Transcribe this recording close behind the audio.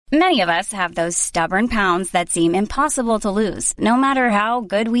Many of us have those stubborn pounds that seem impossible to lose, no matter how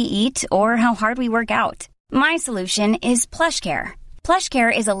good we eat or how hard we work out. My solution is PlushCare.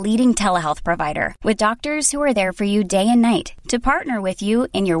 PlushCare is a leading telehealth provider with doctors who are there for you day and night to partner with you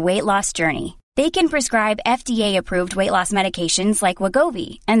in your weight loss journey. They can prescribe FDA-approved weight loss medications like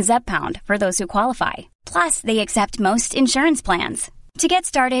Wegovy and Zepbound for those who qualify. Plus, they accept most insurance plans. To get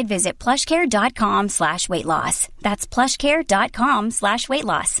started, visit plushcare.com/weightloss. That's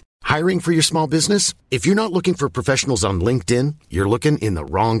plushcare.com/weightloss. Hiring for your small business? If you're not looking for professionals on LinkedIn, you're looking in the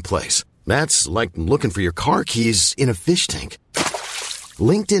wrong place. That's like looking for your car keys in a fish tank.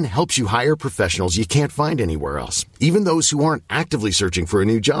 LinkedIn helps you hire professionals you can't find anywhere else, even those who aren't actively searching for a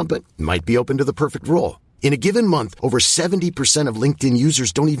new job but might be open to the perfect role. In a given month, over 70% of LinkedIn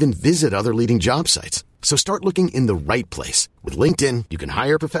users don't even visit other leading job sites. So start looking in the right place. With LinkedIn, you can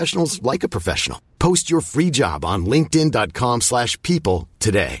hire professionals like a professional. Post your free job on linkedin.com/people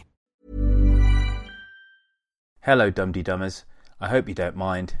today. Hello Dum-Dee Dummers, I hope you don't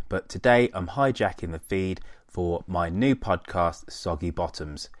mind, but today I'm hijacking the feed for my new podcast, Soggy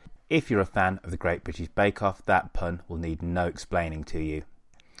Bottoms. If you're a fan of the Great British Bake Off, that pun will need no explaining to you.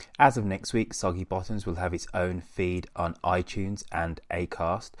 As of next week, Soggy Bottoms will have its own feed on iTunes and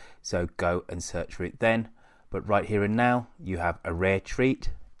Acast, so go and search for it then. But right here and now, you have a rare treat.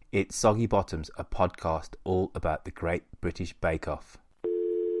 It's Soggy Bottoms, a podcast all about the Great British Bake Off.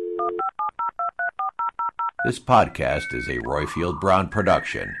 This podcast is a Royfield Brown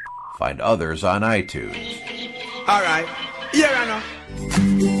production. Find others on iTunes. All right. Here I know.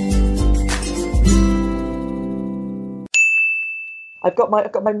 I've got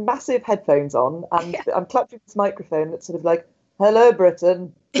my massive headphones on, and I'm clutching this microphone that's sort of like, "Hello,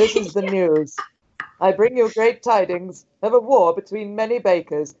 Britain. This is the news. I bring you great tidings of a war between many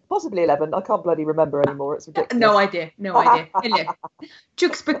bakers, possibly 11. I can't bloody remember anymore. It's ridiculous." No idea. Hello,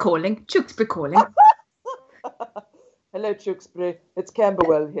 Tewkesbury calling. Hello, Tewkesbury. It's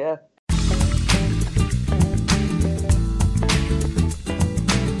Camberwell here.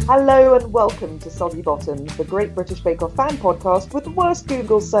 Hello and welcome to Soggy Bottoms, the Great British Bake Off fan podcast with the worst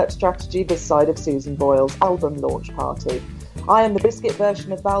Google search strategy this side of Susan Boyle's album launch party. I am the biscuit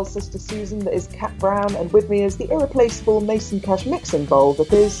version of Val's sister Susan that is Cat Brown, and with me is the irreplaceable Mason Cash mixing bowl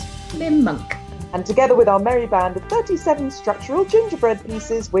that is Lim Monk. And together with our merry band of 37 structural gingerbread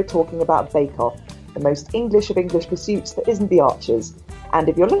pieces, we're talking about Bake Off, the most English of English pursuits that isn't the Archers. And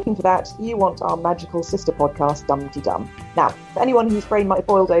if you're looking for that, you want our magical sister podcast, Dum-Dee Dum. Now, for anyone whose brain might have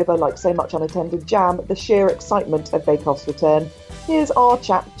boiled over like so much unattended jam at the sheer excitement of Bake Off's return, here's our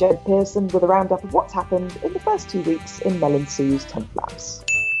chap, Jed Pearson, with a roundup of what's happened in the first 2 weeks in Mel and Sue's Tent Flaps.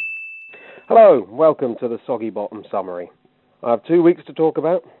 Hello, welcome to the Soggy Bottom Summary. I have 2 weeks to talk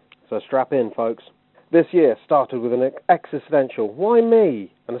about, so strap in, folks. This year started with an existential "why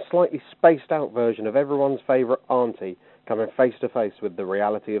me?" and a slightly spaced out version of everyone's favourite auntie coming face to face with the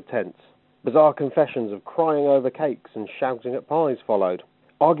reality of tents. Bizarre confessions of crying over cakes and shouting at pies followed.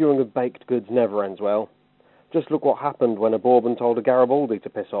 Arguing with baked goods never ends well. Just look what happened when a Bourbon told a Garibaldi to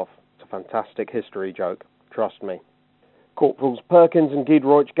piss off. It's a fantastic history joke, trust me. Corporals Perkins and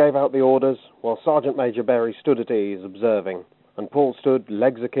Giedroych gave out the orders, while Sergeant Major Berry stood at ease observing, and Paul stood,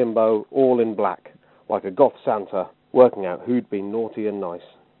 legs akimbo, all in black, like a goth Santa, working out who'd been naughty and nice.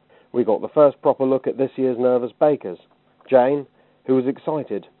 We got the first proper look at this year's nervous bakers. Jane, who was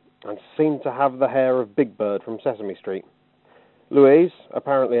excited and seemed to have the hair of Big Bird from Sesame Street. Louise,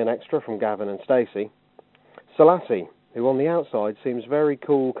 apparently an extra from Gavin and Stacey. Selassie, who on the outside seems very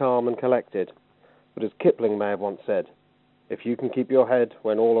cool, calm and collected. But as Kipling may have once said, if you can keep your head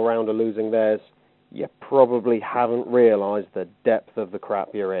when all around are losing theirs, you probably haven't realised the depth of the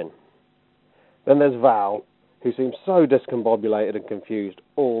crap you're in. Then there's Val, who seems so discombobulated and confused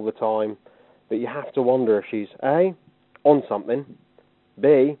all the time that you have to wonder if she's A, on something,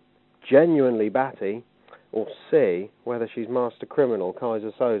 B, genuinely batty, or C, whether she's master criminal Kaiser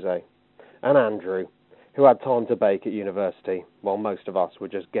Soze. And Andrew, who had time to bake at university, while most of us were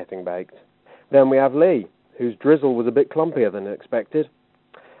just getting baked. Then we have Lee, whose drizzle was a bit clumpier than expected.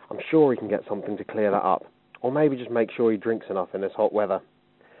 I'm sure he can get something to clear that up, or maybe just make sure he drinks enough in this hot weather.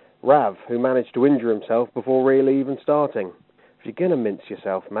 Rav, who managed to injure himself before really even starting. If you're going to mince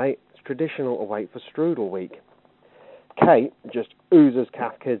yourself, mate, it's traditional to wait for Strudel week. Kate just oozes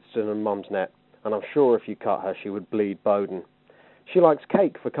Kath Kidston and Mum's Net, and I'm sure if you cut her she would bleed Bowden. She likes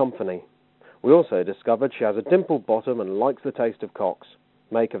cake for company. We also discovered she has a dimpled bottom and likes the taste of cocks.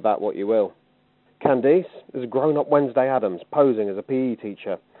 Make of that what you will. Candice is a grown-up Wednesday Addams posing as a PE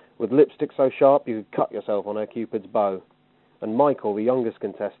teacher, with lipstick so sharp you could cut yourself on her Cupid's bow. And Michael, the youngest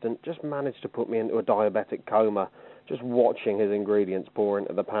contestant, just managed to put me into a diabetic coma just watching his ingredients pour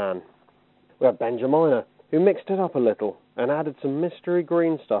into the pan. We had Benjamina, who mixed it up a little and added some mystery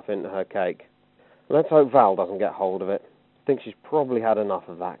green stuff into her cake. Let's hope Val doesn't get hold of it. I think she's probably had enough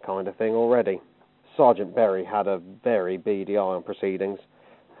of that kind of thing already. Sergeant Berry had a very beady eye on proceedings,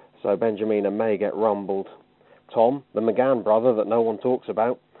 so Benjamina may get rumbled. Tom, the McGann brother that no one talks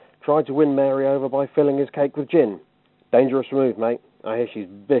about, tried to win Mary over by filling his cake with gin. Dangerous move, mate. I hear she's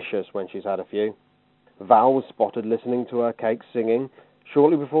vicious when she's had a few. Val was spotted listening to her cake singing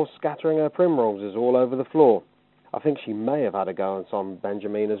shortly before scattering her primroses all over the floor. I think she may have had a go on some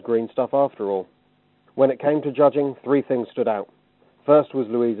Benjamina's green stuff after all. When it came to judging, 3 things stood out. First was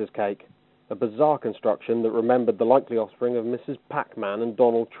Louisa's cake, a bizarre construction that remembered the likely offspring of Mrs. Pac-Man and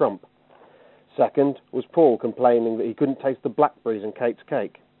Donald Trump. Second was Paul complaining that he couldn't taste the blackberries in Kate's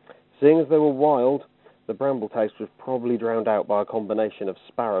cake. Seeing as they were wild, the bramble taste was probably drowned out by a combination of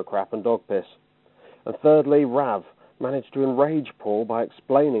sparrow crap and dog piss. And thirdly, Rav managed to enrage Paul by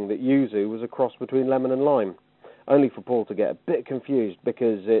explaining that yuzu was a cross between lemon and lime, only for Paul to get a bit confused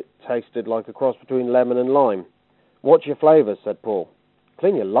because it tasted like a cross between lemon and lime. "Watch your flavours," said Paul.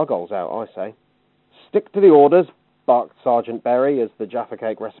 "Clean your lugholes out, I say." "Stick to the orders," barked Sergeant Berry as the Jaffa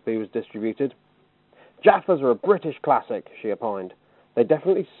cake recipe was distributed. "Jaffas are a British classic," she opined. "They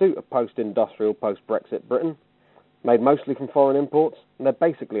definitely suit a post-industrial, post-Brexit Britain. Made mostly from foreign imports, and they're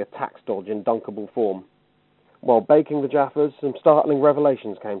basically a tax dodge in dunkable form." While baking the Jaffas, some startling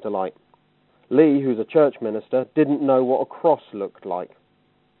revelations came to light. Lee, who's a church minister, didn't know what a cross looked like.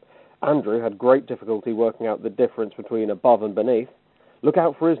 Andrew had great difficulty working out the difference between above and beneath. Look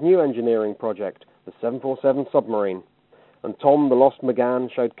out for his new engineering project, the 747 submarine. And Tom, the lost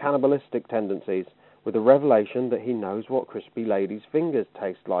McGann, showed cannibalistic tendencies, with the revelation that he knows what crispy ladies' fingers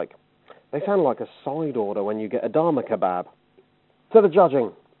taste like. They sound like a side order when you get a Dharma kebab. To the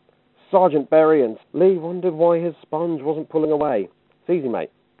judging. Sergeant Berry and Lee wondered why his sponge wasn't pulling away. It's easy, mate.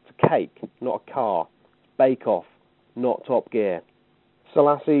 It's a cake, not a car. It's bake-off, not Top Gear.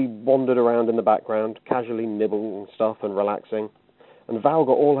 Selassie wandered around in the background, casually nibbling stuff and relaxing. And Val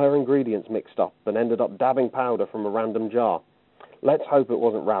got all her ingredients mixed up and ended up dabbing powder from a random jar. Let's hope it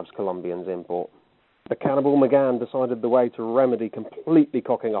wasn't Rav's Colombian's import. The cannibal McGann decided the way to remedy completely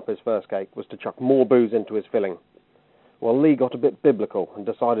cocking up his first cake was to chuck more booze into his filling, while Lee got a bit biblical and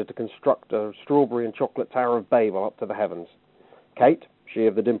decided to construct a strawberry and chocolate Tower of Babel up to the heavens. Kate, she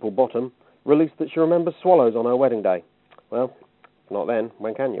of the dimple bottom, released that she remembers swallows on her wedding day. Well, not then,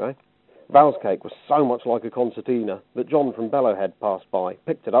 when can you, eh? Val's cake was so much like a concertina that John from Bellowhead passed by,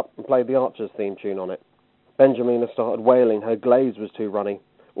 picked it up and played the Archers theme tune on it. Benjamina started wailing her glaze was too runny,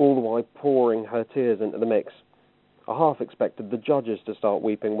 all the while pouring her tears into the mix. I half expected the judges to start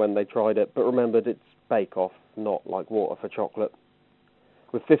weeping when they tried it, but remembered it's bake-off, not like water for chocolate.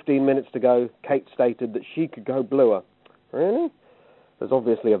 With 15 minutes to go, Kate stated that she could go bluer. Really? There's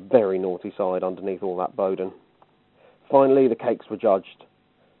obviously a very naughty side underneath all that Bowden. Finally, the cakes were judged.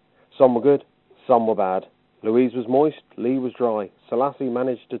 Some were good, some were bad. Louise was moist, Lee was dry. Selassie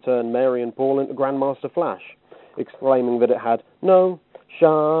managed to turn Mary and Paul into Grandmaster Flash, exclaiming that it had no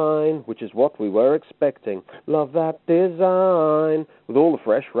shine, which is what we were expecting. Love that design, with all the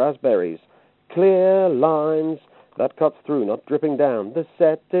fresh raspberries. Clear lines, that cuts through, not dripping down. The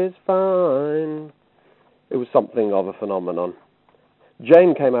set is fine. It was something of a phenomenon.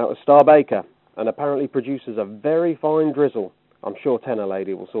 Jane came out as Star Baker, and apparently produces a very fine drizzle. I'm sure Tenor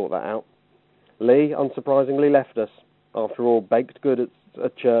Lady will sort that out. Lee, unsurprisingly, left us. After all, baked good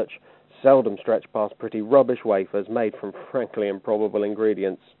at church seldom stretch past pretty rubbish wafers made from frankly improbable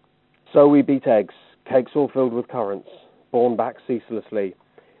ingredients. So we beat eggs, cakes all filled with currants, borne back ceaselessly,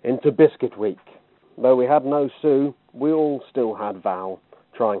 into Biscuit Week. Though we had no Sue, we all still had Val,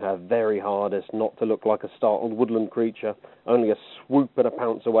 trying her very hardest not to look like a startled woodland creature, only a swoop and a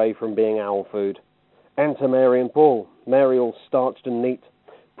pounce away from being owl food. Enter Mary and Paul, Mary all starched and neat,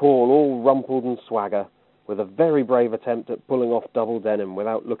 Paul all rumpled and swagger, with a very brave attempt at pulling off double denim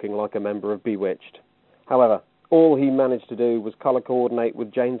without looking like a member of Bewitched. However, all he managed to do was colour coordinate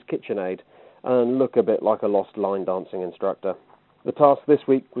with Jane's KitchenAid and look a bit like a lost line dancing instructor. The task this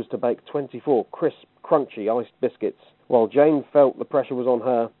week was to bake 24 crisp, crunchy iced biscuits. While Jane felt the pressure was on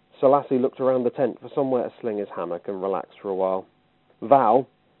her, Selassie looked around the tent for somewhere to sling his hammock and relax for a while. Val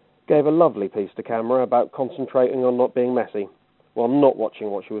gave a lovely piece to camera about concentrating on not being messy, while not watching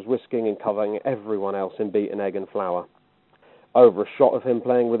what she was whisking and covering everyone else in beaten egg and flour. Over a shot of him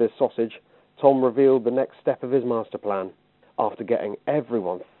playing with his sausage, Tom revealed the next step of his master plan. After getting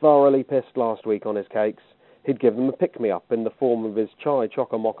everyone thoroughly pissed last week on his cakes, he'd give them a pick-me-up in the form of his Chai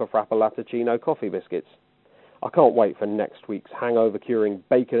Choco Mocha Frappalatticino coffee biscuits. I can't wait for next week's hangover-curing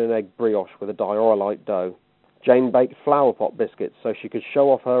bacon and egg brioche with a diorolite dough. Jane baked flower pot biscuits so she could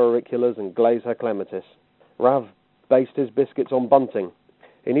show off her auriculars and glaze her clematis. Rav based his biscuits on bunting.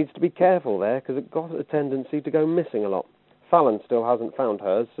 He needs to be careful there because it got a tendency to go missing a lot. Fallon still hasn't found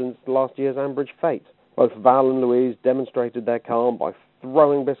hers since last year's Ambridge fete. Both Val and Louise demonstrated their calm by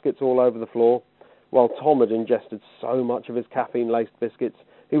throwing biscuits all over the floor, while Tom had ingested so much of his caffeine-laced biscuits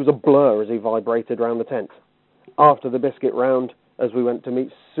he was a blur as he vibrated round the tent. After the biscuit round, as we went to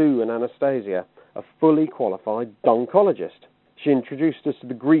meet Sue and Anastasia, a fully qualified duncologist. She introduced us to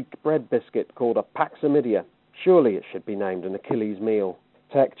the Greek bread biscuit called a Paxamidia. Surely it should be named an Achilles meal.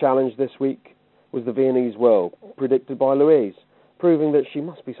 Tech challenge this week was the Viennese whirl, predicted by Louise, proving that she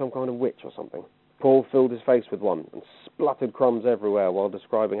must be some kind of witch or something. Paul filled his face with one and spluttered crumbs everywhere while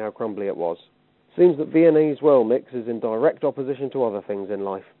describing how crumbly it was. Seems that Viennese whirl mix is in direct opposition to other things in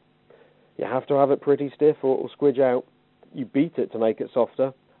life. You have to have it pretty stiff or it will squidge out. You beat it to make it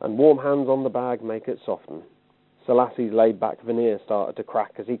softer, and warm hands on the bag make it soften. Selassie's laid-back veneer started to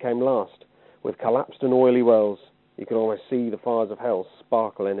crack as he came last. With collapsed and oily wells, you could almost see the fires of hell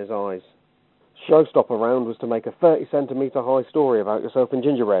sparkle in his eyes. Showstopper round was to make a 30-centimetre high story about yourself in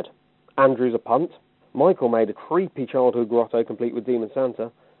gingerbread. Andrew's a punt. Michael made a creepy childhood grotto complete with Demon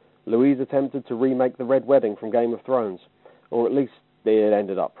Santa. Louise attempted to remake the Red Wedding from Game of Thrones, or at least it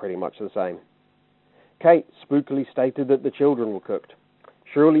ended up pretty much the same. Kate spookily stated that the children were cooked.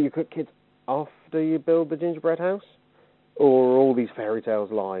 Surely you cook kids after you build the gingerbread house? Or are all these fairy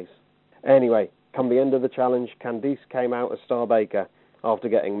tales lies? Anyway, come the end of the challenge, Candice came out as Star Baker after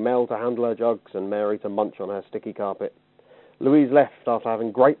getting Mel to handle her jugs and Mary to munch on her sticky carpet. Louise left after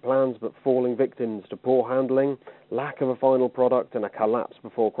having great plans but falling victims to poor handling, lack of a final product and a collapse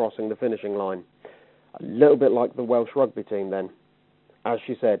before crossing the finishing line. A little bit like the Welsh rugby team then. As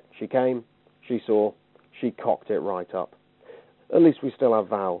she said, she came, she saw, she cocked it right up. At least we still have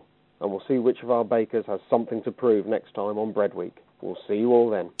Val, and we'll see which of our bakers has something to prove next time on Bread Week. We'll see you all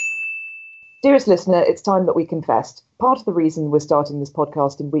then. Dearest listener, it's time that we confessed. Part of the reason we're starting this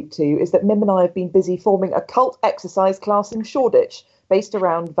podcast in week 2 is that Mim and I have been busy forming a cult exercise class in Shoreditch based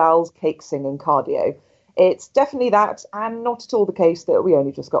around Val's cake singing cardio. It's definitely that, and not at all the case that we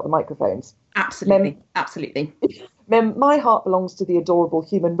only just got the microphones. Absolutely, Mim, absolutely. Mim, my heart belongs to the adorable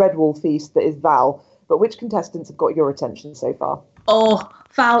human Redwall feast that is Val, but which contestants have got your attention so far? Oh,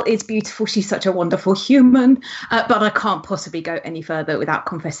 Val is beautiful. She's such a wonderful human. But I can't possibly go any further without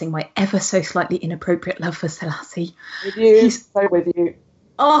confessing my ever so slightly inappropriate love for Selassie. With you, so with you.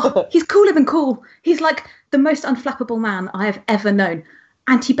 Oh, he's cooler than cool. He's like the most unflappable man I have ever known.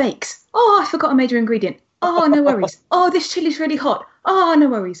 And he bakes. Oh, I forgot a major ingredient. Oh, no worries. Oh, this chili's really hot. Oh, no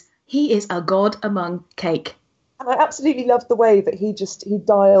worries. He is a god among cake. And I absolutely loved the way that he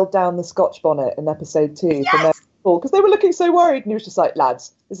dialed down the Scotch bonnet in episode 2 Yes! from their call, because they were looking so worried, and he was just like,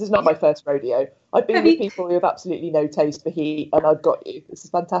 lads, this is not my first rodeo. I've been with people who have absolutely no taste for heat, and I've got you. This is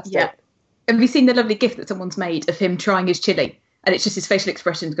fantastic. Yeah. Have you seen the lovely gif that someone's made of him trying his chili? And it's just his facial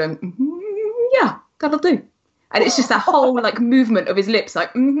expressions going, yeah, that'll do. And it's just that whole like movement of his lips, like,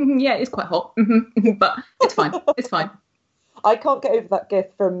 yeah, it's quite hot, but it's fine. It's fine. I can't get over that gif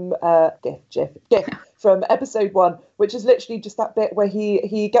from from episode 1, which is literally just that bit where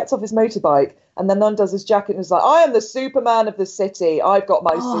he gets off his motorbike and then undoes his jacket and is like, I am the Superman of the city. I've got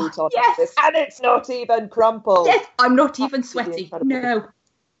my suit on, yes! and it's not even crumpled. Yes, I'm not even Absolutely sweaty. incredible. No.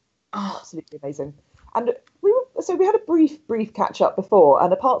 Oh, Absolutely amazing. And we had a brief catch up before,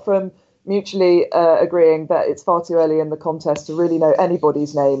 and apart from mutually agreeing that it's far too early in the contest to really know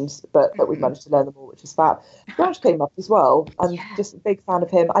anybody's names, but that we've managed to learn them all, which is fab. Branch came up as well. I'm just a big fan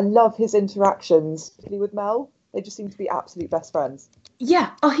of him. I love his interactions, particularly with Mel. They just seem to be absolute best friends.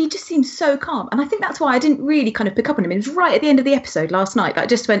 yeah. Oh, he just seems so calm. And I think that's why I didn't really kind of pick up on him. It was right at the end of the episode last night that I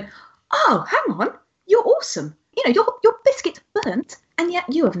just went, oh, hang on, you're awesome. You know, your biscuit's burnt, and yet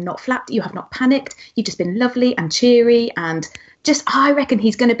you have not flapped, you have not panicked. You've just been lovely and cheery, and just, I reckon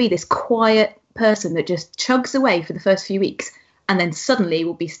he's going to be this quiet person that just chugs away for the first few weeks, and then suddenly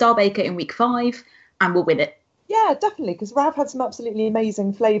will be Star Baker in week 5 and will win it. Yeah, definitely, because Rav had some absolutely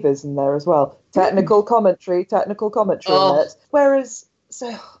amazing flavours in there as well. Technical commentary in it. Whereas,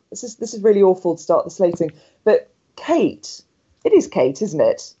 so this is really awful to start the slating, but Kate, it is Kate, isn't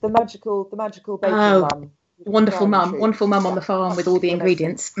it? The magical baking mum. Wonderful mum on the farm with all the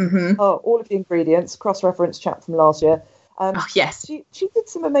ingredients. Mm-hmm. Oh, all of the ingredients, cross-reference chat from last year. Yes. She did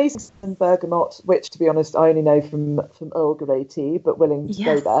some amazing stuff in bergamot, which, to be honest, I only know from Earl Grey tea, but willing to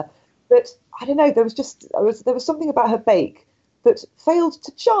go there. But I don't know, there was something about her bake that failed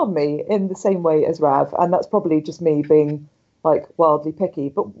to charm me in the same way as Rav, and that's probably just me being like wildly picky.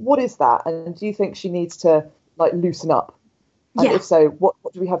 But what is that? And do you think she needs to like loosen up? And if so, what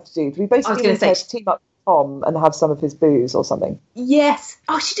do we have to do? Do we basically need to team up Tom and have some of his booze or something. Yes.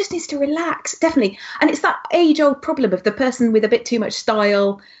 Oh, she just needs to relax, definitely. And it's that age-old problem of the person with a bit too much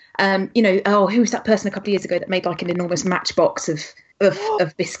style. Who was that person a couple of years ago that made like an enormous matchbox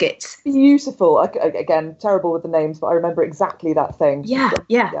of biscuits? Beautiful. Again, terrible with the names, but I remember exactly that thing. Yeah.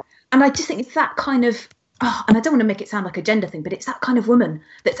 And I just think it's that kind of, and I don't want to make it sound like a gender thing, but it's that kind of woman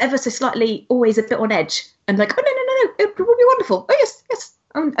that's ever so slightly always a bit on edge and like, oh, no, it will be wonderful. Oh, yes.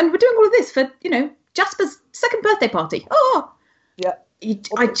 And we're doing all of this for, Jasper's second birthday party. Oh, yeah.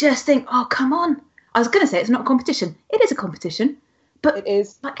 I just think, oh, come on. I was going to say it's not a competition. It is a competition. But it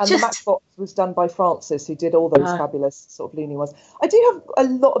is. And the Matchbox was done by Francis, who did all those fabulous sort of loony ones. I do have a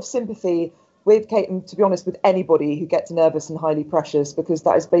lot of sympathy with Kate, and to be honest, with anybody who gets nervous and highly precious, because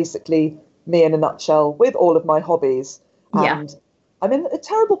that is basically me in a nutshell with all of my hobbies. And I'm in a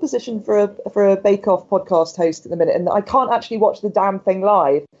terrible position for a Bake Off podcast host at the minute, and I can't actually watch the damn thing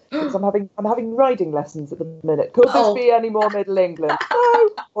live because I'm having riding lessons at the minute. Could this be any more Middle England? No.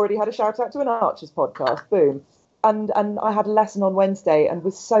 Already had a shout out to an Archers podcast. Boom. And I had a lesson on Wednesday and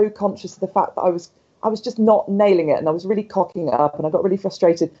was so conscious of the fact that I was just not nailing it, and I was really cocking it up, and I got really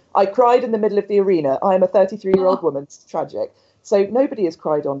frustrated. I cried in the middle of the arena. I am a 33-year-old woman. It's tragic. So nobody has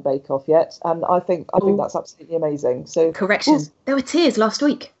cried on Bake Off yet, and I think that's absolutely amazing. So correction, there were tears last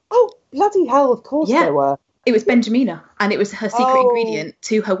week. Oh, bloody hell! Of course there were. It was Benjamina, and it was her secret ingredient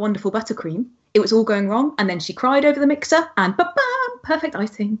to her wonderful buttercream. It was all going wrong, and then she cried over the mixer, and ba-bam, perfect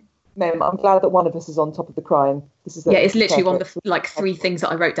icing. Ma'am, I'm glad that one of us is on top of the crying. It's literally one of the 3 things that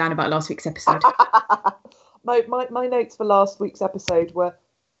I wrote down about last week's episode. my notes for last week's episode were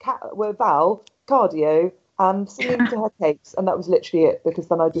Val, cardio, and singing to her cakes, and that was literally it, because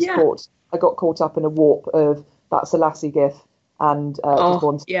then I got caught up in a warp of That's a Lassie gif and just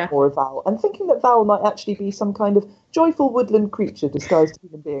wanted more of Val, and thinking that Val might actually be some kind of joyful woodland creature disguised as a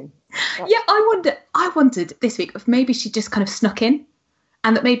human being. I wondered this week if maybe she just kind of snuck in,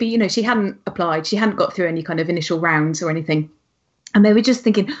 and that maybe, she hadn't applied, she hadn't got through any kind of initial rounds or anything, and they were just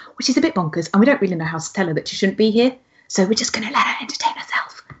thinking, well, she's a bit bonkers, and we don't really know how to tell her that she shouldn't be here, so we're just going to let her entertain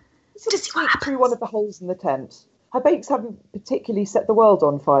herself. Just see what happens. Through one of the holes in the tent. Her bakes haven't particularly set the world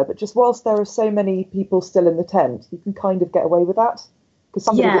on fire, but just whilst there are so many people still in the tent, you can kind of get away with that, because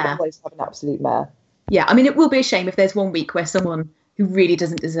somebody will always have an absolute mare. Yeah, I mean, it will be a shame if there's one week where someone who really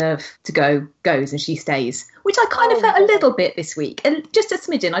doesn't deserve to goes and she stays, which I kind of felt a little bit this week, and just a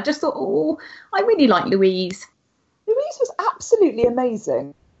smidgen. I just thought, I really like Louise. Louise was absolutely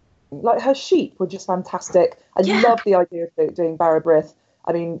amazing. Like, her sheep were just fantastic. I love the idea of doing Barabrith.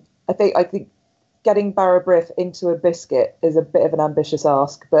 I mean, I think getting Barabrith into a biscuit is a bit of an ambitious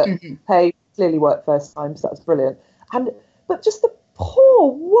ask, but hey, clearly worked first time, so that's brilliant. But just the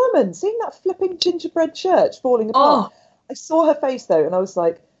poor woman, seeing that flipping gingerbread church falling apart. I saw her face though, and I was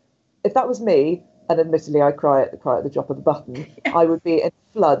like, if that was me, and admittedly I cry at the drop of a button, I would be in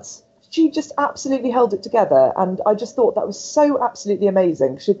floods. She just absolutely held it together, and I just thought that was so absolutely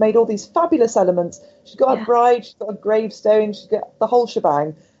amazing. She'd made all these fabulous elements. She'd got a bride, she'd got a gravestone, she'd got the whole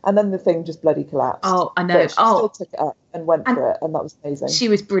shebang, and then the thing just bloody collapsed. Oh, I know. But she still took it up and went for it, and that was amazing. She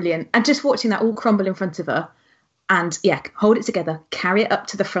was brilliant. And just watching that all crumble in front of her, and hold it together, carry it up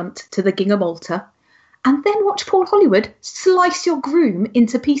to the front, to the gingham altar, and then watch Paul Hollywood slice your groom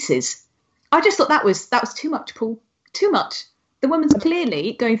into pieces. I just thought that was too much, Paul. Too much. The woman's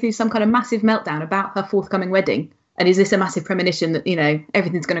clearly going through some kind of massive meltdown about her forthcoming wedding. And is this a massive premonition that,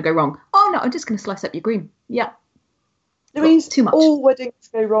 everything's going to go wrong? Oh, no, I'm just going to slice up your groom. Yeah. Louise, too much. All weddings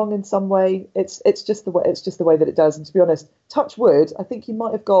go wrong in some way. It's just the way that it does. And to be honest, touch wood, I think you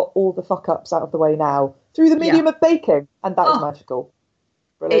might have got all the fuck ups out of the way now through the medium of baking. And that is magical.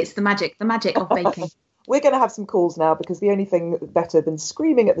 Brilliant. It's the magic of baking. We're going to have some calls now, because the only thing better than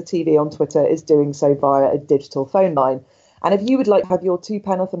screaming at the TV on Twitter is doing so via a digital phone line. And if you would like to have your 2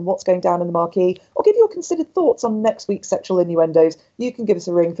 penn'orth on what's going down in the marquee, or give your considered thoughts on next week's sexual innuendos, you can give us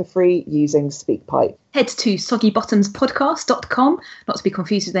a ring for free using SpeakPipe. Head to soggybottomspodcast.com, not to be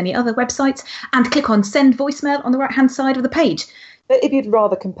confused with any other websites, and click on send voicemail on the right-hand side of the page. If you'd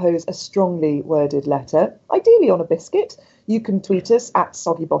rather compose a strongly worded letter, ideally on a biscuit, you can tweet us at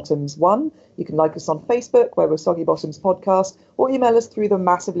soggybottoms1. You can like us on Facebook, where we're Soggy Bottoms Podcast, or email us through the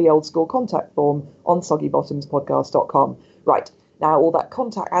massively old school contact form on soggybottomspodcast.com. Right, now all that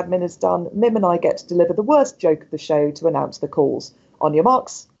contact admin is done, Mim and I get to deliver the worst joke of the show to announce the calls. On your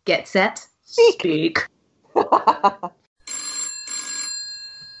marks. Get set. Speak.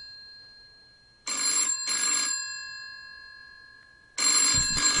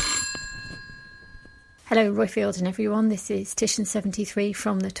 Hello, Royfield and everyone. This is Titian73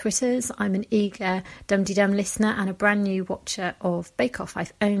 from the Twitters. I'm an eager Dum-de-Dum listener and a brand new watcher of Bake Off.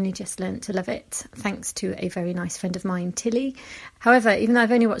 I've only just learnt to love it, thanks to a very nice friend of mine, Tilly. However, even though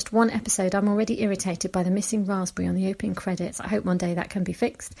I've only watched one episode, I'm already irritated by the missing raspberry on the opening credits. I hope one day that can be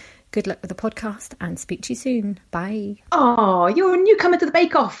fixed. Good luck with the podcast and speak to you soon. Bye. Oh, you're a newcomer to the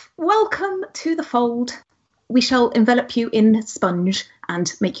Bake Off. Welcome to the fold. We shall envelop you in sponge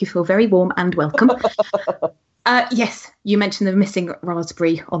and make you feel very warm and welcome. Yes, you mentioned the missing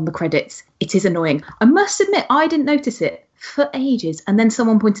raspberry on the credits. It is annoying. I must admit, I didn't notice it for ages. And then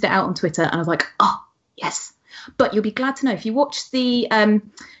someone pointed it out on Twitter and I was like, oh, yes. But you'll be glad to know, if you watch the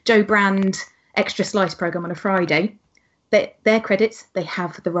Joe Brand Extra Slice programme on a Friday, their credits, they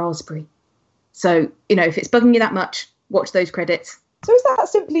have the raspberry. So, if it's bugging you that much, watch those credits. So is that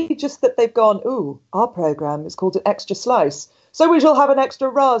simply just that they've gone, ooh, our programme is called an Extra Slice, so we shall have an extra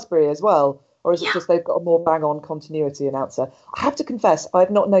raspberry as well? Or is it just they've got a more bang-on continuity announcer? I have to confess, I've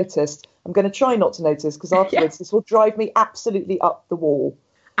not noticed. I'm going to try not to notice, because afterwards this will drive me absolutely up the wall.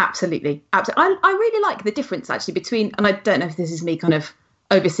 Absolutely. I really like the difference, actually, between, and I don't know if this is me kind of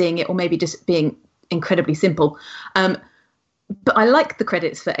overseeing it or maybe just being incredibly simple, but I like the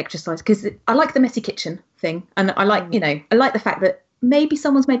credits for Extra Slice because I like the messy kitchen thing. And I like, I like the fact that maybe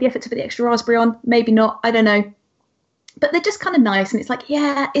someone's made the effort to put the extra raspberry on, maybe not, I don't know. But they're just kind of nice, and it's like,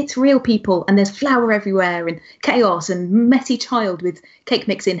 yeah, it's real people, and there's flour everywhere, and chaos, and messy child with cake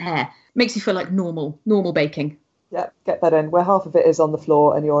mix in hair. Makes you feel like normal baking. Yeah, get that in, where half of it is on the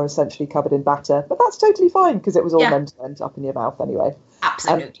floor and you're essentially covered in batter. But that's totally fine, because it was all meant to end up in your mouth anyway.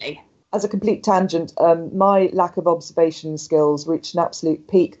 Absolutely. As a complete tangent, my lack of observation skills reached an absolute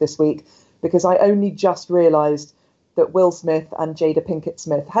peak this week, because I only just realised that Will Smith and Jada Pinkett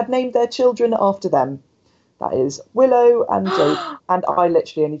Smith had named their children after them. That is Willow and Jade. And I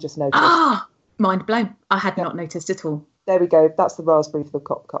literally only just noticed. Mind blown. I had not noticed at all. There we go. That's the raspberry for the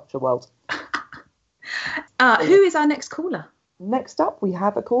pop culture world. Who is our next caller? Next up, we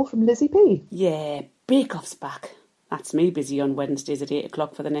have a call from Lizzie P. Yeah, Bake Off's back. That's me busy on Wednesdays at 8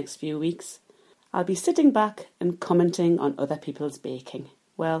 o'clock for the next few weeks. I'll be sitting back and commenting on other people's baking.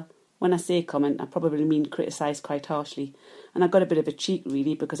 Well, when I say comment, I probably mean criticise quite harshly. And I got a bit of a cheat,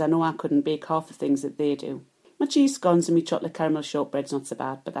 really, because I know I couldn't bake half the things that they do. My cheese scones and my chocolate caramel shortbread's not so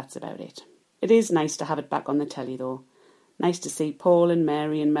bad, but that's about it. It is nice to have it back on the telly, though. Nice to see Paul and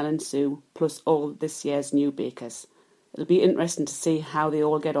Mary and Mel and Sue, plus all this year's new bakers. It'll be interesting to see how they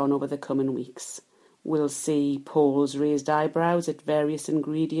all get on over the coming weeks. We'll see Paul's raised eyebrows at various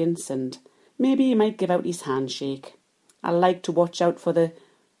ingredients, and maybe he might give out his handshake. I like to watch out for the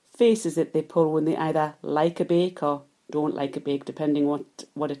faces that they pull when they either like a bake or don't like a bake, depending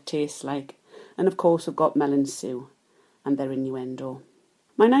what it tastes like. And of course we've got Mel and Sue and their innuendo.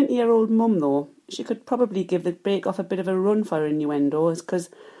 My 90-year-old mum, though, she could probably give the Bake Off a bit of a run for her innuendos, because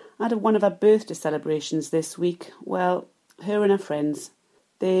I had one of her birthday celebrations this week. Well, her and her friends,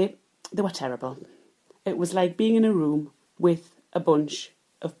 they were terrible. It was like being in a room with a bunch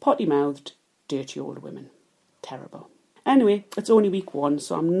of potty-mouthed, dirty old women. Terrible. Anyway, it's only week 1,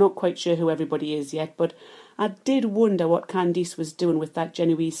 so I'm not quite sure who everybody is yet, but I did wonder what Candice was doing with that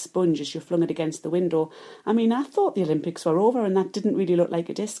Genovese sponge as she flung it against the window. I mean, I thought the Olympics were over and that didn't really look like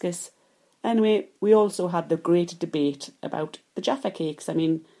a discus. Anyway, we also had the great debate about the Jaffa cakes. I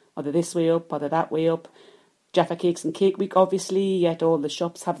mean, are they this way up, are they that way up? Jaffa cakes and Cake Week, obviously, yet all the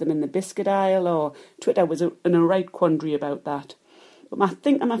shops have them in the biscuit aisle, or Twitter was in a right quandary about that. But I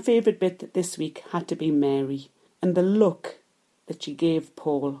think my favourite bit this week had to be Mary, and the look that she gave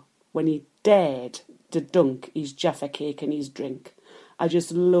Paul when he dared to dunk his Jaffa cake in his drink. I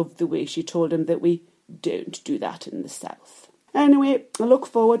just loved the way she told him that we don't do that in the South. Anyway, I look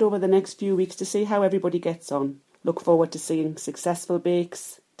forward over the next few weeks to see how everybody gets on. Look forward to seeing successful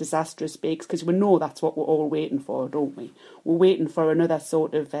bakes, disastrous bakes, because we know that's what we're all waiting for, don't we? We're waiting for another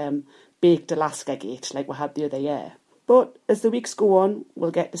sort of baked Alaska gate like we had the other year. But as the weeks go on,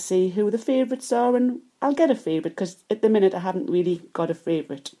 we'll get to see who the favourites are, and I'll get a favourite, because at the minute I haven't really got a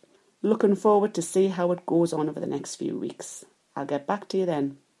favourite. Looking forward to see how it goes on over the next few weeks. I'll get back to you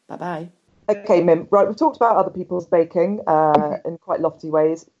then. Bye-bye. Okay, Mim, right, we've talked about other people's baking in quite lofty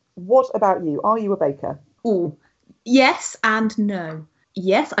ways. What about you? Are you a baker? Ooh, yes and no.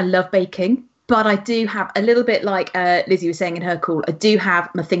 Yes, I love baking, but I do have a little bit like Lizzie was saying in her call, I do have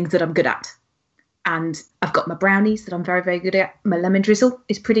my things that I'm good at. And I've got my brownies that I'm very, very good at. My lemon drizzle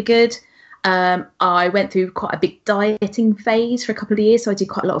is pretty good. I went through quite a big dieting phase for a couple of years, so I did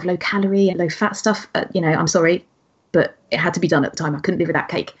quite a lot of low calorie and low fat stuff. I'm sorry, but it had to be done at the time. I couldn't live without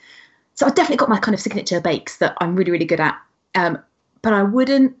cake. So I've definitely got my kind of signature bakes that I'm really, really good at. But I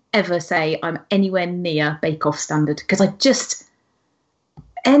wouldn't ever say I'm anywhere near Bake Off standard, because I just,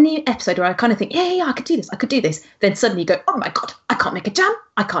 any episode where I kind of think, yeah, I could do this, then suddenly you go, oh my God, I can't make a jam,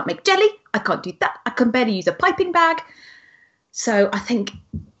 I can't make jelly, I can't do that, I can barely use a piping bag. So I think,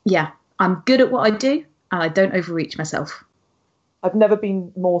 yeah, I'm good at what I do and I don't overreach myself. I've never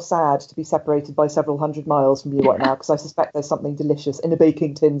been more sad to be separated by several hundred miles from you right now, because I suspect there's something delicious in a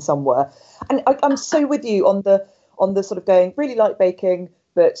baking tin somewhere. And I'm so with you on the sort of going, really like baking,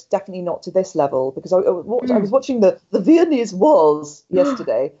 but definitely not to this level, because I was watching the Viennese Walls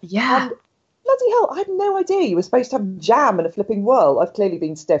yesterday. Yeah. And bloody hell, I had no idea you were supposed to have jam in a flipping whirl. I've clearly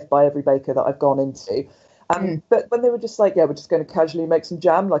been stiffed by every baker that I've gone into. But when they were just like, yeah, we're just going to casually make some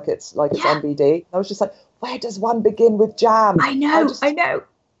jam like it's MBD, I was just like, where does one begin with jam? I know.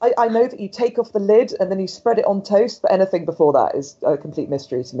 I know that you take off the lid and then you spread it on toast, but anything before that is a complete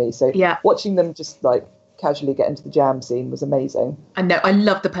mystery to me. So watching them just like casually get into the jam scene was amazing. I know. I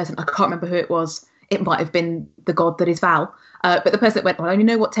love the person. I can't remember who it was. It might have been the god that is Val. But the person that went, well, I only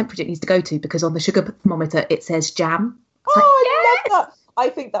know what temperature it needs to go to because on the sugar thermometer it says jam. I love that. I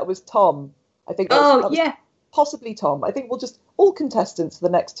think that was Tom. I think that was possibly Tom. I think we'll just, all contestants for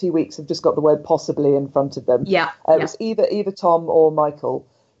the next 2 weeks have just got the word possibly in front of them. Yeah. It was either Tom or Michael.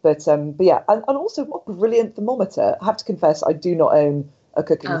 But yeah, and also what a brilliant thermometer. I have to confess, I do not own a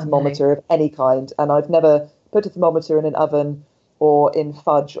cooking thermometer of any kind, and I've never put a thermometer in an oven or in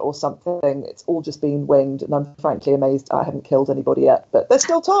fudge or something. It's all just been winged, and I'm frankly amazed I haven't killed anybody yet. But there's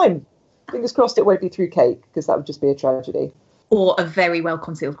still time. Fingers crossed it won't be through cake, because that would just be a tragedy. Or a very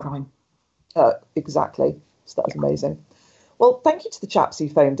well-concealed crime. Exactly. So that was amazing. Well, thank you to the chaps who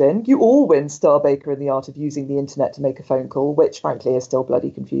phoned in. You all win Star Baker in the art of using the internet to make a phone call, which frankly is still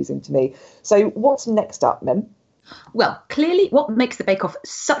bloody confusing to me. So what's next up, Mim? Well, clearly what makes the Bake Off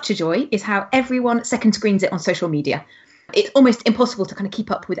such a joy is how everyone second screens it on social media. It's almost impossible to kind of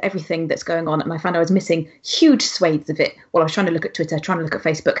keep up with everything that's going on, and I found I was missing huge swathes of it while I was trying to look at Twitter, trying to look at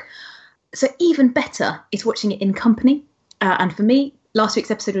Facebook. So even better is watching it in company. And for me, last week's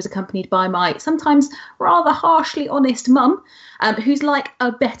episode was accompanied by my sometimes rather harshly honest mum, who's like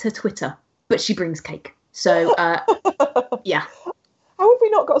a better Twitter, but she brings cake. So, yeah. How have we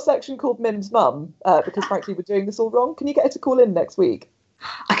not got a section called Mim's Mum? Because frankly, we're doing this all wrong. Can you get her to call in next week?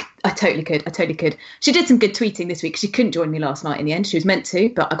 I totally could. She did some good tweeting this week. She couldn't join me last night in the end. She was meant to,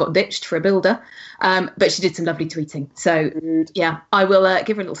 but I got ditched for a builder. But she did some lovely tweeting. So, yeah, I will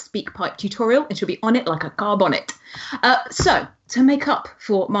give her a little speak pipe tutorial and she'll be on it like a car bonnet. So, to make up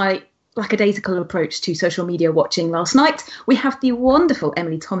for my lackadaisical approach to social media watching last night, we have the wonderful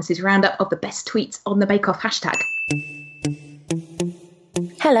Emily Thomas's roundup of the best tweets on the Bake Off hashtag.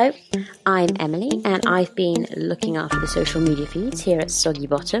 Hello, I'm Emily and I've been looking after the social media feeds here at Soggy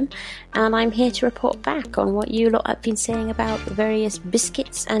Bottom, and I'm here to report back on what you lot have been saying about the various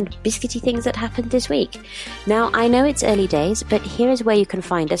biscuits and biscuity things that happened this week. Now, I know it's early days, but here is where you can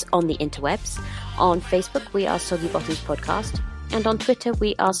find us on the interwebs. On Facebook, we are Soggy Bottoms Podcast, and on Twitter,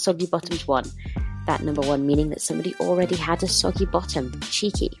 we are Soggy Bottoms 1. That number 1 meaning that somebody already had a soggy bottom.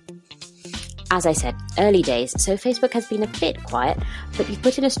 Cheeky. As I said, early days, so Facebook has been a bit quiet, but you've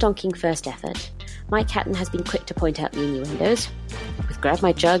put in a stonking first effort. Mike Hatton has been quick to point out the innuendos. With Grab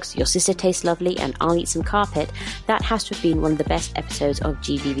My Jugs, Your Sister Tastes Lovely, and I'll Eat Some Carpet, that has to have been one of the best episodes of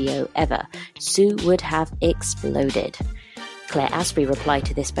GBBO ever. Sue would have exploded. Claire Asprey replied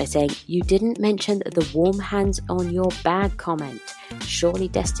to this by saying, "You didn't mention the warm hands on your bag comment. Surely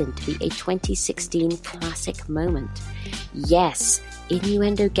destined to be a 2016 classic moment." Yes,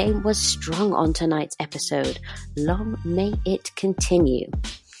 innuendo game was strong on tonight's episode. Long may it continue.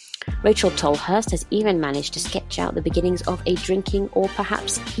 Rachel Tolhurst has even managed to sketch out the beginnings of a drinking or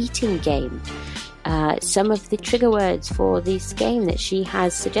perhaps eating game. Some of the trigger words for this game that she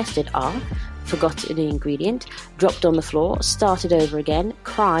has suggested are forgotten ingredient, dropped on the floor, started over again,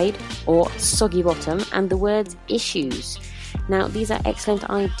 cried, or soggy bottom, and the words issues. Now, these are excellent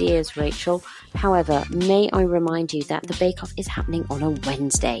ideas, Rachel. However, may I remind you that the Bake Off is happening on a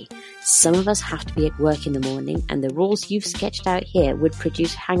Wednesday. Some of us have to be at work in the morning, and the rules you've sketched out here would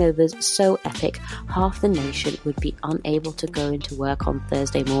produce hangovers so epic, half the nation would be unable to go into work on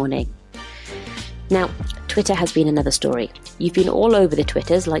Thursday morning. Now, Twitter has been another story. You've been all over the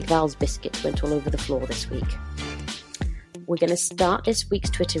Twitters like Val's biscuits went all over the floor this week. We're going to start this week's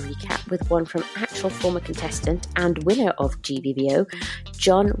Twitter recap with one from actual former contestant and winner of GBBO,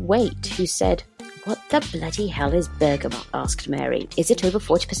 John Waite, who said, "What the bloody hell is bergamot?" asked Mary. "Is it over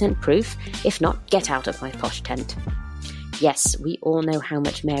 40% proof? If not, get out of my posh tent." Yes, we all know how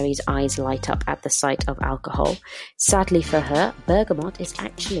much Mary's eyes light up at the sight of alcohol. Sadly for her, bergamot is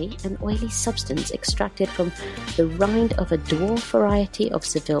actually an oily substance extracted from the rind of a dwarf variety of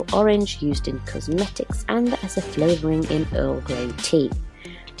Seville orange used in cosmetics and as a flavouring in Earl Grey tea.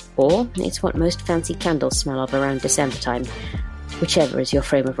 Or it's what most fancy candles smell of around December time, whichever is your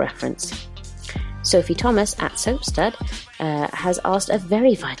frame of reference. Sophie Thomas at Soapstud has asked a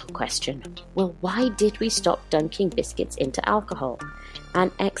very vital question. Well, why did we stop dunking biscuits into alcohol?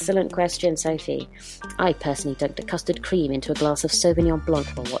 An excellent question, Sophie. I personally dunked a custard cream into a glass of Sauvignon Blanc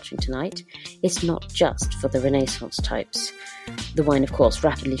while watching tonight. It's not just for the Renaissance types. The wine, of course,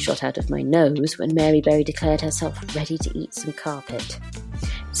 rapidly shot out of my nose when Mary Berry declared herself ready to eat some carpet.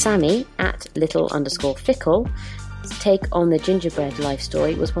 Sammy at little_fickle take on the gingerbread life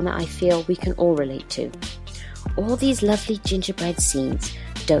story was one that I feel we can all relate to. All these lovely gingerbread scenes.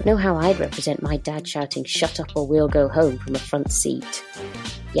 Don't know how I'd represent my dad shouting "shut up or we'll go home" from a front seat.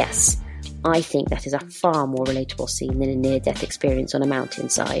 Yes, I think that is a far more relatable scene than a near-death experience on a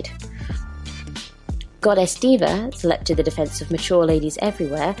mountainside. Goddess Diva has leapt to the defence of mature ladies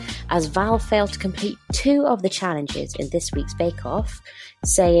everywhere as Val failed to complete 2 of the challenges in this week's Bake Off,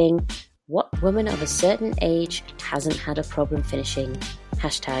 saying, "What woman of a certain age hasn't had a problem finishing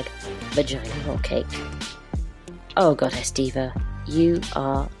 #vagina roll cake?" Oh, Goddess Diva, you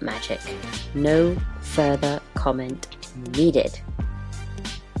are magic. No further comment needed.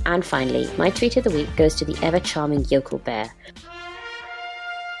 And finally, my tweet of the week goes to the ever-charming Yokel Bear,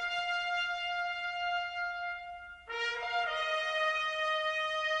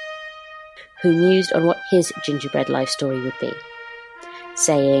 who mused on what his gingerbread life story would be,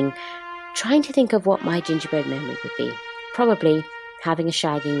 saying, "Trying to think of what my gingerbread memory would be. Probably having a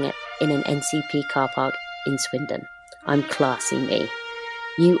shagging in an NCP car park in Swindon. I'm classy, me."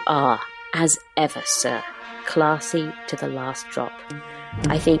 You are, as ever, sir, classy to the last drop.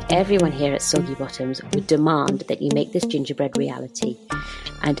 I think everyone here at Soggy Bottoms would demand that you make this gingerbread reality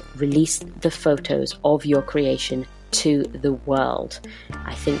and release the photos of your creation to the world.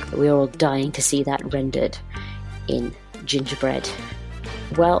 I think we're all dying to see that rendered in gingerbread.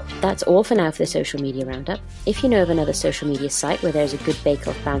 Well, that's all for now for the social media roundup. If you know of another social media site where there's a good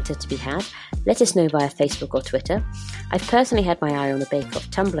bake-off banter to be had, let us know via Facebook or Twitter. I've personally had my eye on the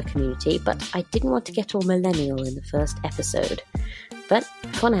bake-off Tumblr community, but I didn't want to get all millennial in the first episode. But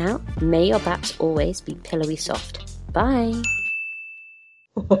for now, may your baps always be pillowy soft. Bye!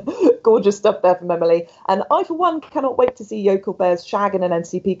 Gorgeous stuff there from Emily. And I, for one, cannot wait to see Yokel Bear's shag in an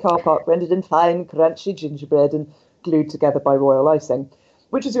NCP car park rendered in fine, crunchy gingerbread and glued together by royal icing.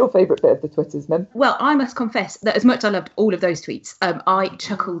 Which is your favourite bit of the Twitters, Mim? Well, I must confess that as much as I loved all of those tweets, I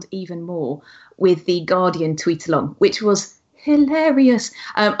chuckled even more with the Guardian tweet along, which was hilarious.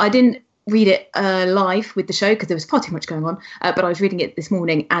 I didn't read it live with the show because there was far too much going on, but I was reading it this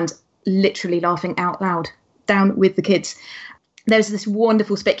morning and literally laughing out loud down with the kids. There's this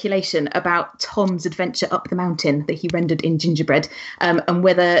wonderful speculation about Tom's adventure up the mountain that he rendered in gingerbread, and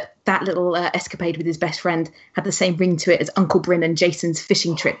whether that little escapade with his best friend had the same ring to it as Uncle Bryn and Jason's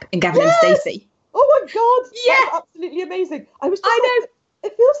fishing trip in Gavin and Stacey. Oh my God! Yeah, that's absolutely amazing. I know.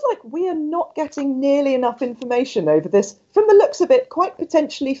 It feels like we are not getting nearly enough information over this, from the looks of it, quite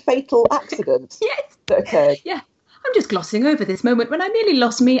potentially fatal accident that occurred. Yeah. I'm just glossing over this moment when I nearly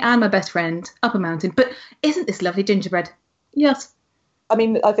lost me and my best friend up a mountain. But isn't this lovely gingerbread? Yes. I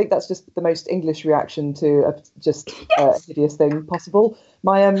mean, I think that's just the most English reaction to a hideous thing possible.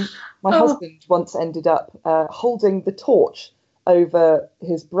 My husband once ended up holding the torch over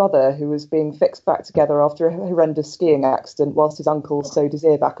his brother, who was being fixed back together after a horrendous skiing accident, whilst his uncle sewed his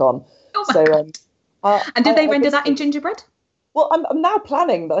ear back on. Oh my God. And did they render that in gingerbread? Well, I'm now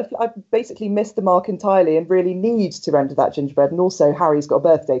planning, but I've basically missed the mark entirely and really need to render that gingerbread. And also, Harry's got a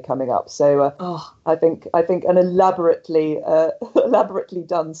birthday coming up, so I think an elaborately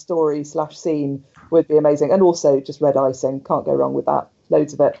done story / scene would be amazing. And also, just red icing, can't go wrong with that.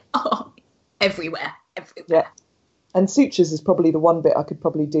 Loads of it. Oh, everywhere. Yeah, and sutures is probably the one bit I could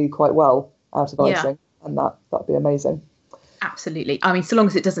probably do quite well out of icing, and that'd be amazing. Absolutely. I mean, so long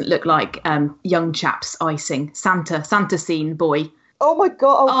as it doesn't look like young chaps icing. Santa scene, boy. Oh my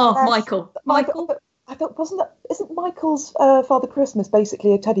God. Oh, Michael. I thought, isn't Michael's Father Christmas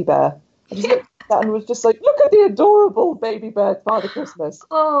basically a teddy bear? I just looked at that and was just like, look at the adorable baby bear Father Christmas.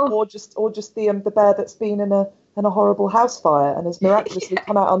 Oh. Or just the bear that's been in a horrible house fire and has miraculously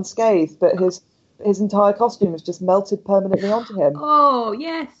come out unscathed, but his entire costume has just melted permanently onto him. Oh,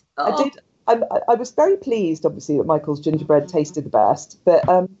 yes. Oh. I was very pleased, obviously, that Michael's gingerbread tasted the best, but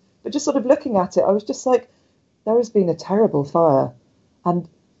just sort of looking at it, I was just like, there has been a terrible fire, and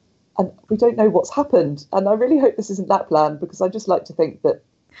and we don't know what's happened. And I really hope this isn't that plan, because I just like to think that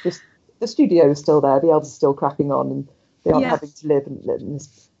the studio is still there, the elves are still cracking on, and they aren't having to live in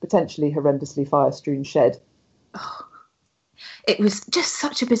this potentially horrendously fire-strewn shed. Oh, it was just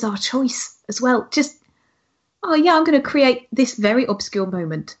such a bizarre choice as well. Just, I'm going to create this very obscure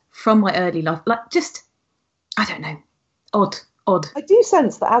moment from my early life. Like, just, I don't know, odd. I do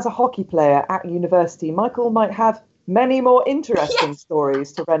sense that as a hockey player at university, Michael might have many more interesting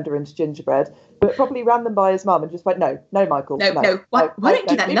stories to render into gingerbread, but probably ran them by his mum and just went, no, Michael. No. Why don't you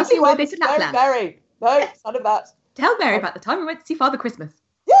do that? Nothing more bit of that plan. Mary. No, none of that. Tell Mary about the time we went to see Father Christmas.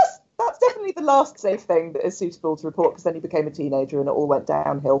 Yes, that's definitely the last safe thing that is suitable to report, because then he became a teenager and it all went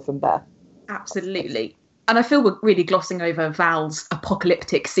downhill from there. Absolutely. And I feel we're really glossing over Val's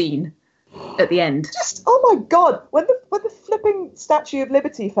apocalyptic scene at the end. Just, oh my God, when the flipping Statue of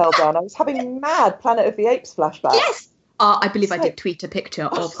Liberty fell down, I was having mad Planet of the Apes flashbacks. Yes! I believe I did tweet a picture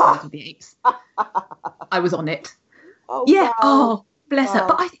of Planet of the Apes. I was on it. Oh, yeah, wow. oh, bless her.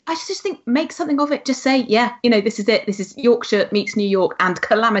 But I just think, make something of it. Just say, this is it. This is Yorkshire meets New York, and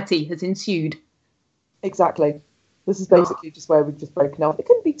calamity has ensued. Exactly. This is basically just where we've just broken off. It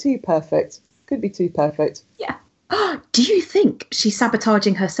couldn't be too perfect. Yeah. Do you think she's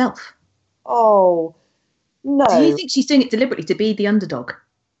sabotaging herself? Oh, no. Do you think she's doing it deliberately to be the underdog?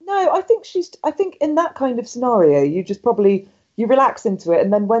 No, I think in that kind of scenario, you just you relax into it,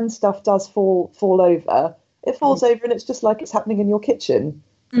 and then when stuff does fall over, it falls over, and it's just like it's happening in your kitchen.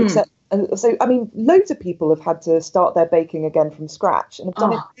 Except, so I mean, loads of people have had to start their baking again from scratch, and have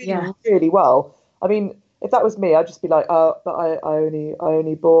done it really well. I mean, if that was me, I'd just be like, but I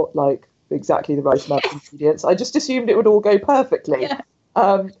only bought like exactly the right amount of ingredients. I just assumed it would all go perfectly,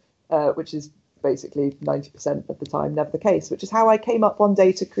 which is basically 90% of the time never the case, which is how I came up one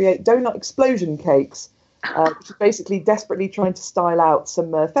day to create donut explosion cakes, which is basically desperately trying to style out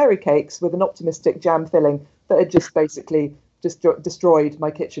some fairy cakes with an optimistic jam filling that had just basically destroyed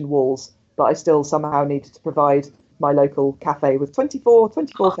my kitchen walls, but I still somehow needed to provide my local cafe with 24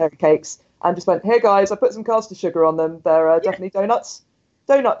 fairy cakes, and just went, here guys, I put some caster sugar on them, they're definitely donuts.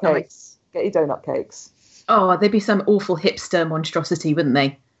 Donut cakes. Nice. Get your donut cakes. Oh, they'd be some awful hipster monstrosity, wouldn't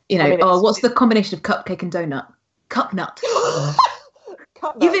they? What's the combination of cupcake and donut? Cup nut.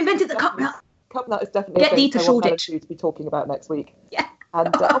 You've invented the cup nut. Cup nut is definitely Get thee to Shoreditch to be talking about next week. Yeah. And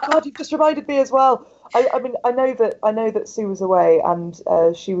oh God, you've just reminded me as well. I mean, I know that Sue was away, and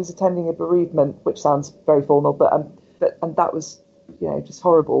she was attending a bereavement, which sounds very formal, but that was just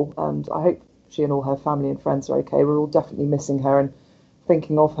horrible. And I hope she and all her family and friends are okay. We're all definitely missing her and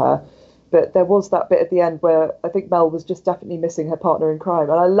thinking of her. But there was that bit at the end where I think Mel was just definitely missing her partner in crime.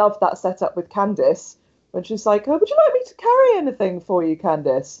 And I love that setup with Candice when she's like, oh, would you like me to carry anything for you,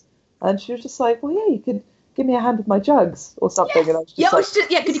 Candice? And she was just like, well, yeah, you could give me a hand with my jugs or something. Yes. And I was just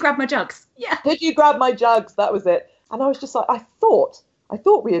could you grab my jugs? Yeah. Could you grab my jugs? That was it. And I was just like, I thought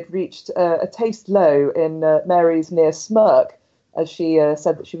we had reached a taste low in Mary's near smirk as she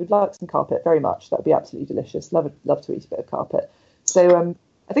said that she would like some carpet very much. That would be absolutely delicious. Love to eat a bit of carpet. So,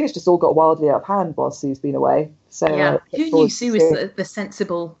 I think it's just all got wildly out of hand while Sue's been away. So who knew Sue was the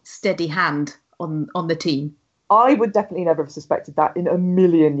sensible, steady hand on the team? I would definitely never have suspected that in a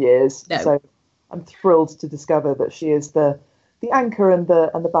million years. No. So I'm thrilled to discover that she is the anchor and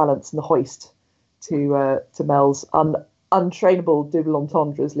the balance and the hoist to Mel's untrainable double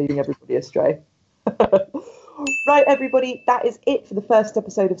entendres leading everybody astray. Right, everybody, that is it for the first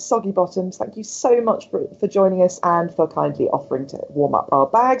episode of Soggy Bottoms. Thank you so much for joining us and for kindly offering to warm up our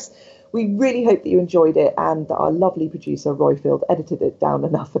bags. We really hope that you enjoyed it, and that our lovely producer, Royfield, edited it down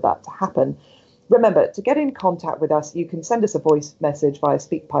enough for that to happen. Remember, to get in contact with us, you can send us a voice message via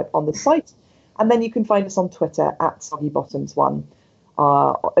SpeakPipe on the site, and then you can find us on Twitter at SoggyBottoms1.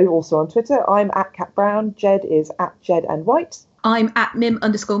 Also on Twitter, I'm at Cat Brown, Jed is at Jed and White. I'm at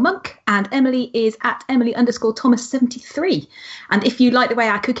Mim_Monk, and Emily is at Emily_Thomas73. And if you like the way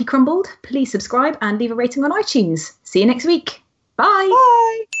our cookie crumbled, please subscribe and leave a rating on iTunes. See you next week. Bye.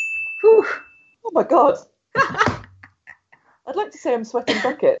 Bye. Whew. Oh my God. I'd like to say I'm sweating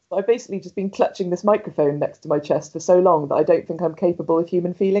buckets, but I've basically just been clutching this microphone next to my chest for so long that I don't think I'm capable of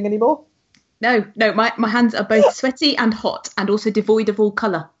human feeling anymore. No, my hands are both sweaty and hot, and also devoid of all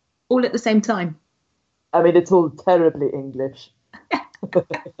colour, all at the same time. I mean, it's all terribly English.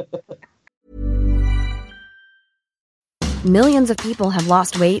 Millions of people have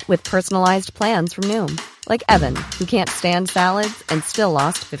lost weight with personalized plans from Noom. Like Evan, who can't stand salads and still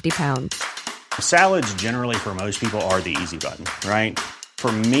lost 50 pounds. Salads generally for most people are the easy button, right?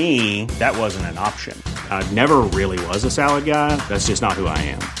 For me, that wasn't an option. I never really was a salad guy. That's just not who I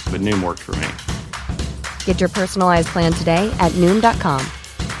am. But Noom worked for me. Get your personalized plan today at Noom.com.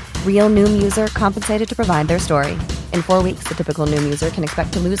 Real Noom user compensated to provide their story. In 4 weeks, the typical Noom user can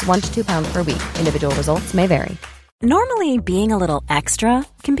expect to lose 1 to 2 pounds per week. Individual results may vary. Normally, being a little extra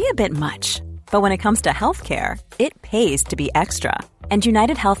can be a bit much. But when it comes to healthcare, it pays to be extra. And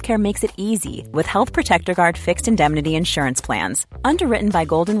United Healthcare makes it easy with Health Protector Guard fixed indemnity insurance plans. Underwritten by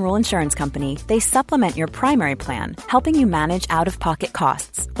Golden Rule Insurance Company, they supplement your primary plan, helping you manage out-of-pocket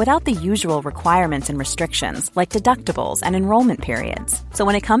costs without the usual requirements and restrictions like deductibles and enrollment periods. So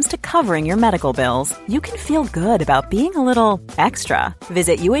when it comes to covering your medical bills, you can feel good about being a little extra.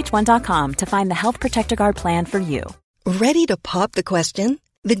 Visit UH1.com to find the Health Protector Guard plan for you. Ready to pop the question?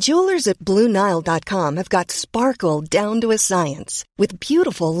 The jewelers at BlueNile.com have got sparkle down to a science with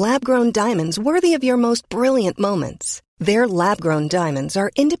beautiful lab-grown diamonds worthy of your most brilliant moments. Their lab-grown diamonds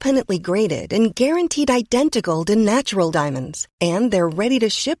are independently graded and guaranteed identical to natural diamonds, and they're ready to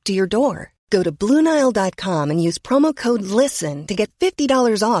ship to your door. Go to BlueNile.com and use promo code LISTEN to get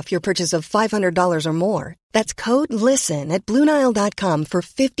 $50 off your purchase of $500 or more. That's code LISTEN at BlueNile.com for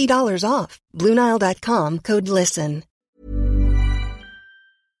 $50 off. BlueNile.com, code LISTEN.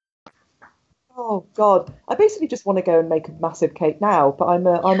 Oh God! I basically just want to go and make a massive cake now, but I'm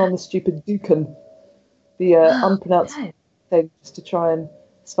on the stupid Dukan, the unpronounced thing, just to try and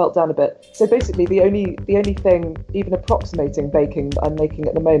spelt down a bit. So basically, the only thing even approximating baking that I'm making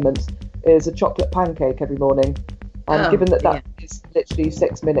at the moment is a chocolate pancake every morning. And given that is literally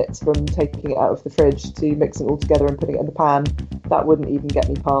 6 minutes from taking it out of the fridge to mixing it all together and putting it in the pan, that wouldn't even get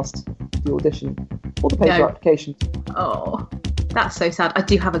me past the audition or the paper application. Oh. That's so sad. I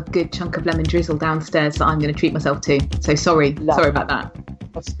do have a good chunk of lemon drizzle downstairs that I'm going to treat myself to. So sorry about that.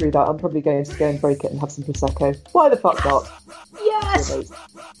 I'll screw that. I'm probably going to go and break it and have some Prosecco. Why the fuck not? Yes!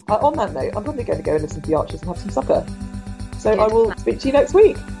 On that note, I'm probably going to go and listen to the Archers and have some supper. So I will speak to you next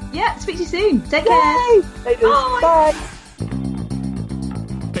week. Yeah, speak to you soon. Take care. Ladies. Bye.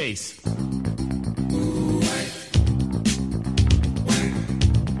 Bass.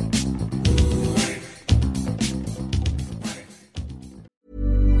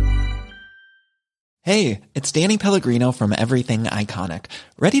 Hey, it's Danny Pellegrino from Everything Iconic.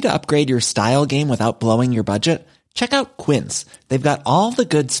 Ready to upgrade your style game without blowing your budget? Check out Quince. They've got all the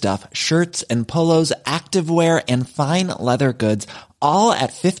good stuff, shirts and polos, activewear, and fine leather goods, all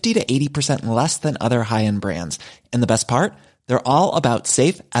at 50 to 80% less than other high-end brands. And the best part? They're all about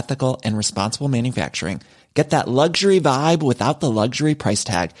safe, ethical, and responsible manufacturing. Get that luxury vibe without the luxury price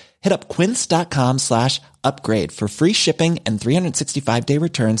tag. Hit up quince.com/upgrade for free shipping and 365-day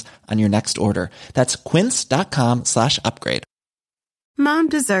returns on your next order. That's quince.com/upgrade. Mom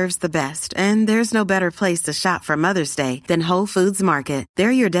deserves the best, and there's no better place to shop for Mother's Day than Whole Foods Market.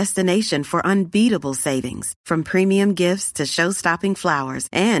 They're your destination for unbeatable savings, from premium gifts to show-stopping flowers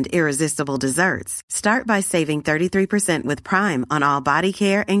and irresistible desserts. Start by saving 33% with Prime on all body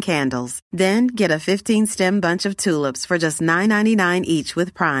care and candles. Then get a 15-stem bunch of tulips for just $9.99 each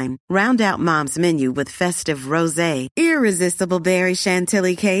with Prime. Round out Mom's menu with festive rosé, irresistible berry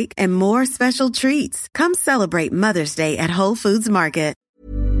chantilly cake, and more special treats. Come celebrate Mother's Day at Whole Foods Market.